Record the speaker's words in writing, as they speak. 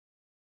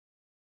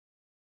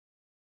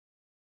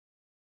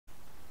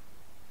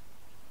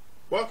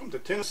Welcome to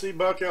Tennessee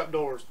Buck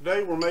Outdoors.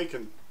 Today we're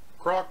making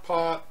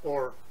crockpot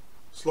or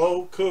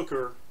slow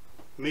cooker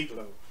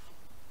meatloaf.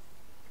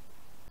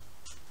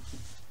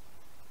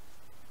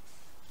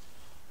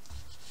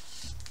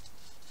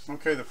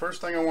 Okay, the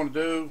first thing I want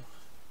to do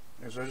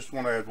is I just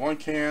want to add 1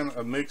 can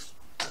of mixed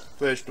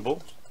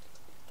vegetables.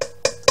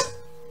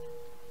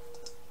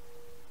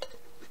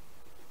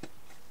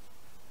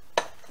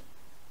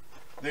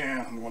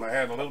 Then I'm going to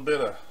add a little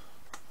bit of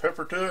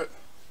pepper to it.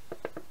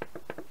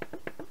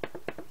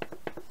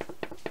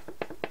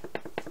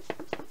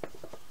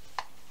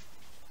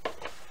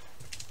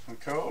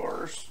 Of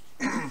course,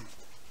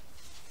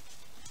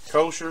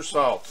 kosher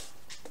salt.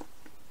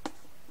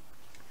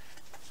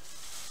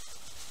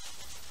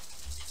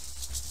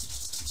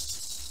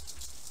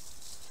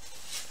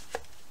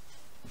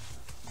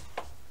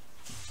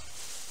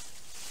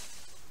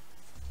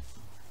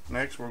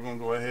 Next, we're going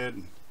to go ahead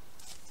and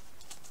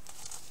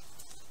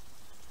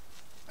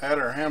add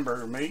our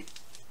hamburger meat.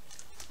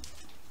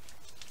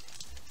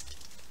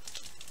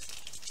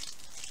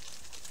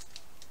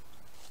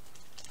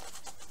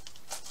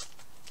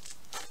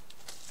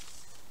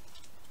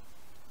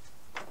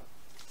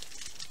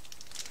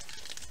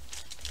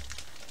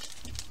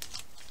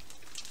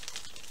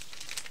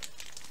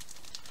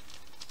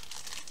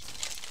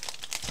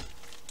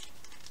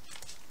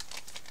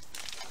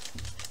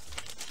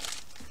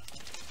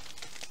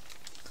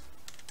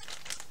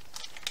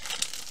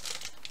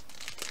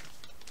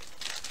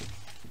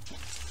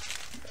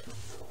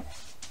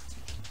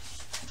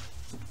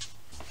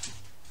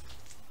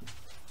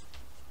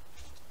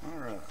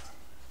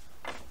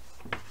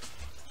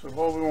 So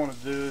what we want to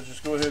do is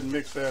just go ahead and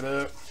mix that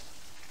up.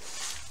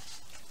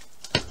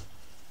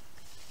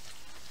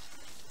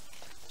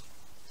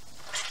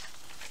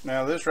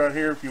 Now this right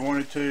here, if you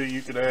wanted to,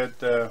 you could add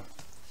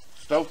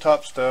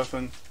stovetop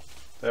stuffing.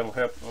 That'll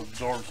help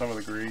absorb some of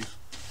the grease.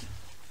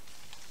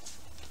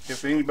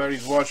 If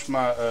anybody's watched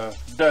my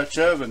Dutch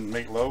oven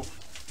meatloaf,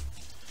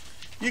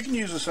 you can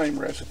use the same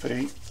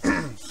recipe.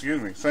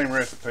 Excuse me, same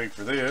recipe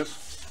for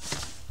this.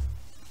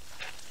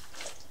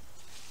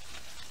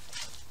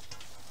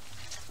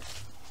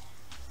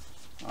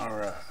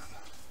 Alright,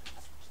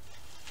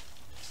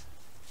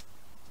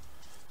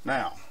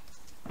 now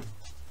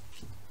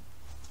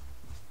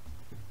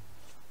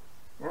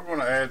we're going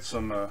to add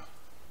some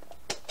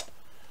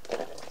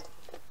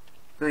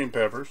green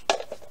peppers,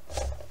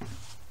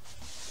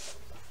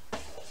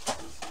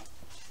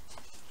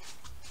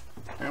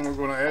 and we're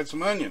going to add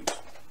some onions.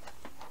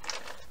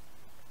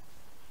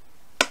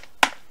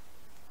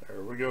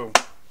 There we go.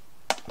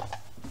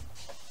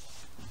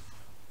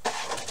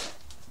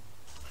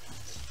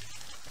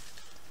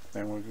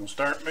 And we're going to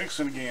start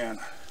mixing again.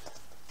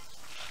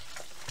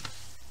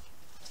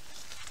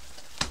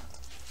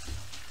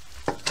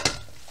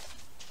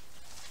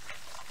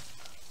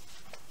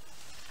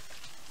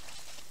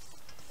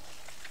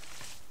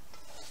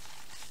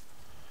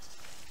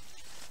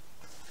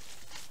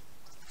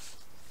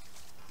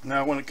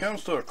 Now when it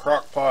comes to a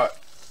crock pot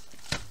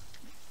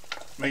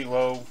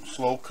meatloaf,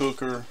 slow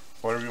cooker,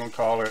 whatever you want to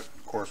call it,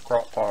 of course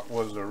crock pot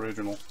was the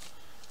original,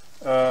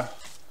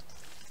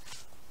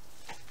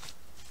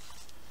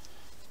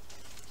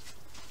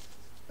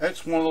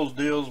 that's one of those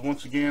deals,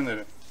 once again, that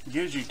it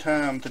gives you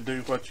time to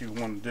do what you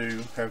want to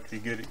do after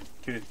you get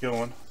it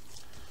going.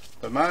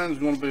 But mine's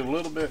going to be a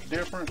little bit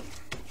different,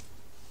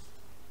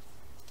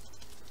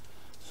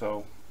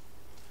 so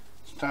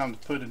it's time to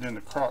put it in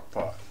the crock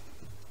pot.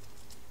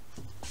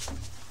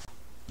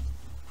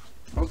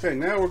 Okay,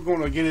 now we're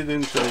going to get it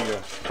into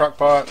the crock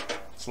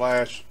pot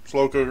slash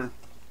slow cooker.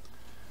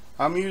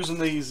 I'm using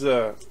these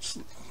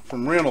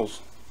from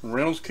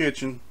Reynolds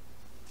Kitchen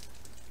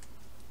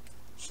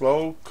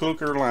slow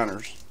cooker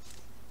liners,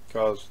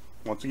 because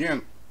once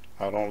again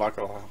I don't like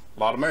a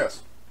lot of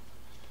mess.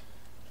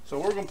 So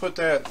we're going to put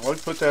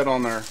that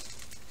on there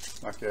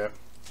like that.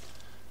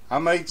 I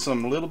made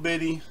some little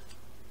bitty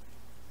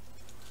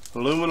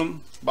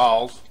aluminum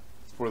balls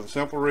for the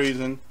simple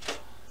reason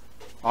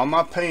on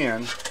my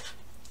pan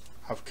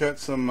I've cut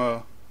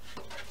some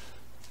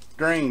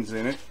drains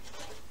in it.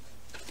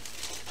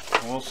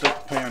 We'll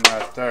set the pan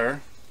right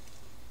there.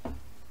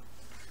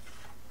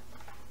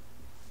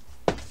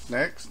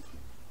 Next,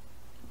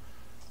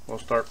 we'll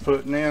start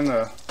putting in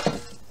the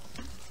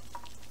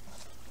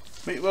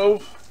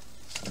meatloaf.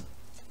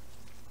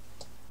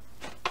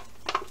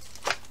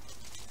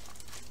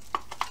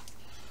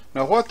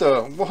 Now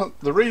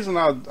the reason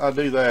I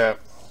do that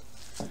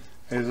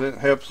is it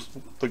helps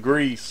the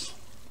grease.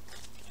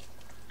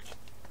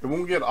 It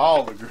won't get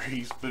all the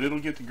grease, but it'll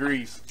get the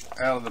grease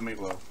out of the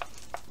meatloaf.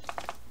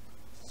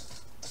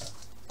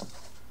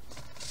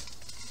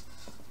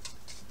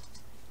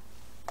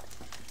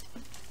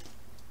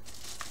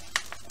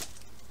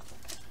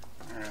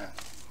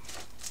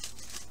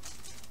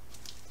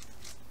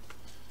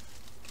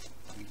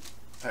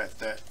 Pat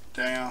that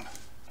down.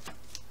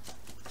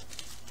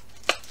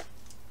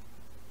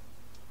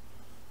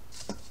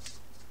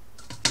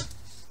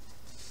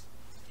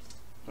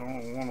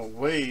 Don't want to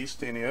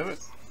waste any of it.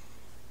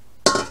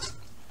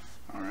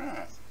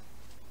 Alright.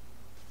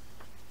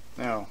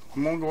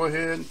 I'm gonna go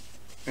ahead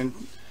and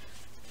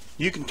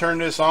you can turn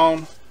this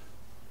on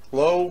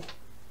low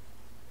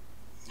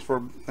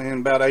for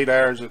in about 8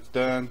 hours it's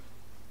done,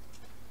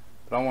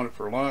 but I want it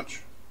for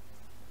lunch,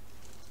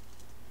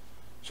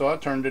 so I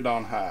turned it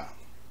on high,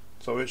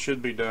 so it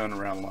should be done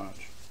around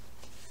lunch.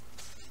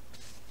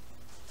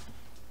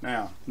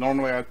 Now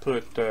normally I'd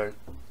put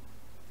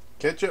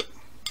ketchup,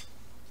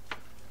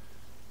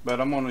 but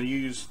I'm going to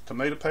use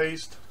tomato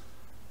paste.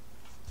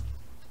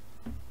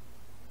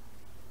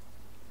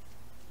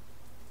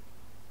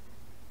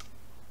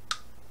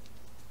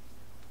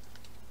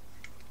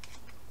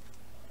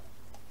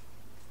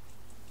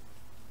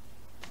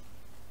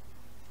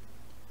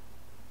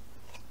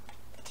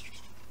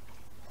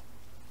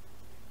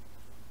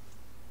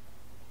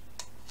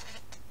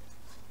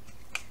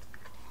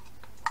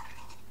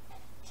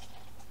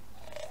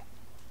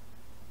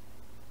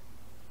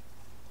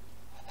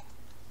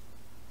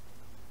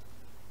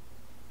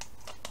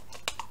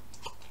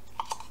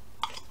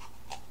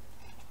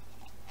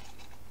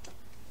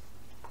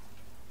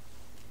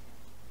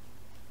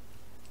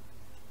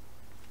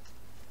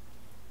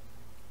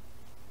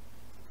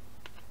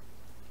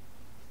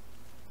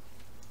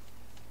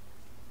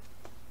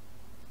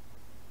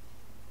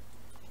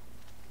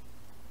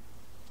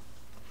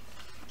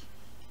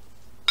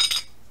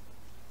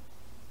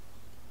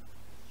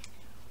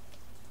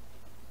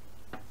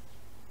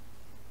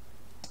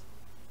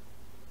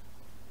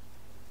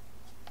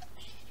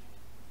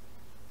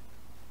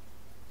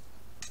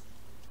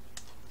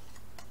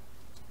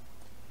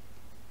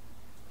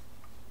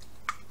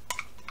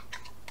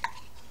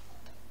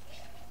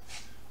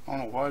 I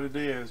don't know what it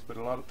is, but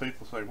a lot of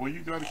people say, well, you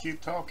got to keep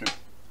talking.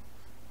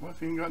 Well,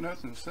 if you ain't got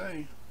nothing to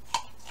say.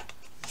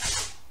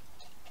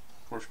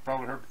 Of course, you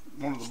probably heard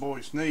one of the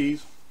boys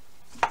sneeze.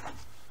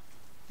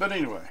 But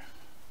anyway,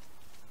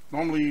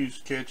 normally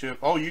use ketchup.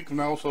 Oh, you can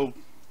also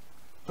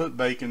put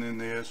bacon in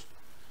this.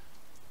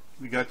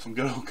 We got some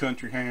good old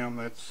country ham,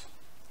 that's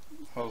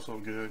also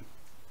good.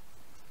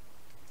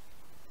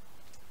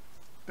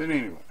 But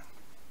anyway,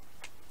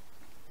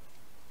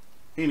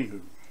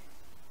 anywho,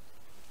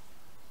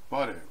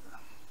 whatever.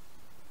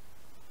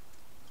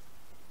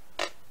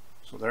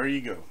 So there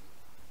you go.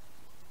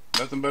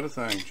 Nothing but a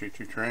thing,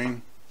 choo-choo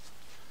train.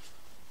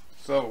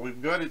 So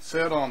we've got it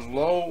set on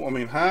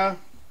high.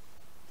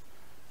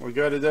 We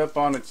got it up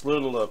on its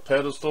little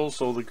pedestal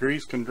so the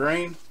grease can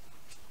drain.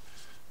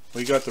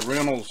 We got the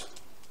Reynolds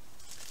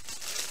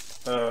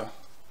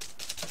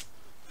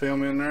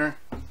film in there.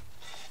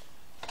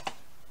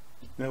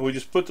 Now we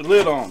just put the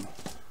lid on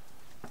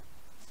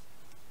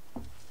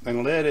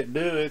and let it do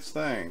its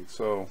thing.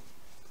 So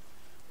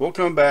we'll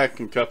come back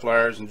in a couple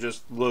hours and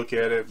just look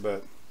at it,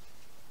 but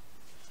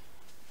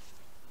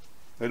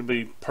it'll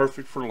be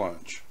perfect for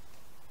lunch.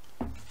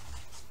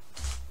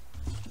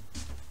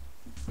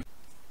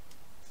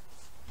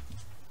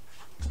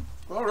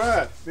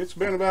 Alright, it's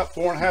been about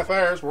 4.5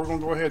 hours. We're going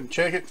to go ahead and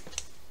check it,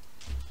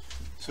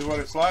 see what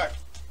it's like.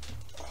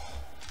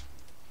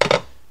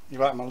 You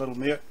like my little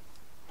mitt?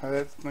 Had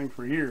that thing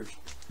for years.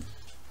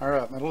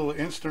 Alright, my little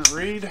instant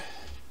read.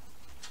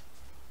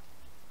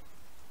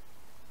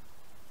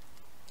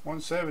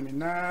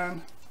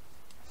 179.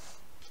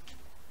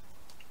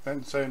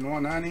 Doesn't say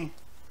 190.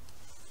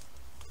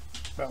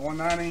 About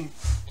 190.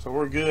 So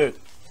we're good.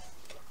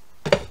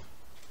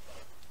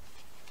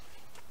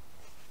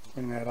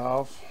 Clean that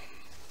off.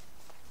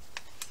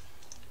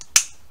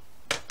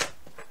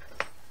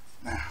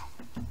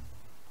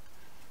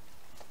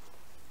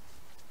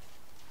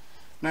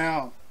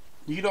 Now,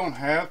 you don't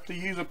have to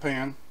use a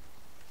pen.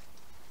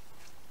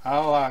 I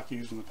like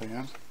using the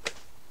pen.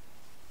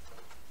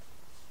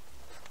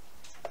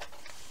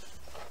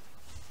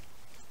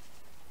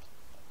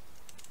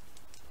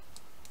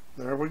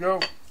 There we go.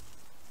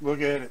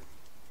 Look at it.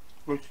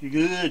 Looks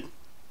good.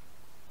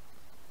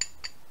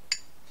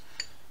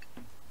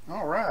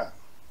 Alright.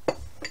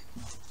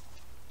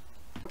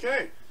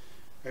 Okay.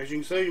 As you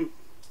can see,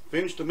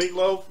 finished the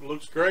meatloaf. It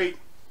looks great.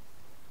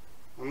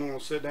 I'm going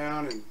to sit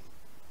down and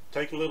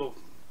take a little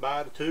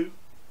bite or two.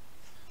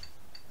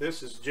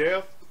 This is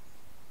Jeff.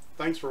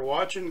 Thanks for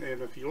watching,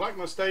 and if you like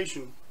my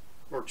station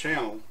or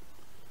channel,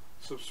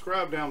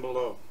 subscribe down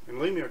below and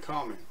leave me a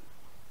comment.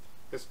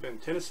 It's been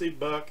Tennessee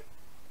Buck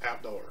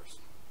Outdoors.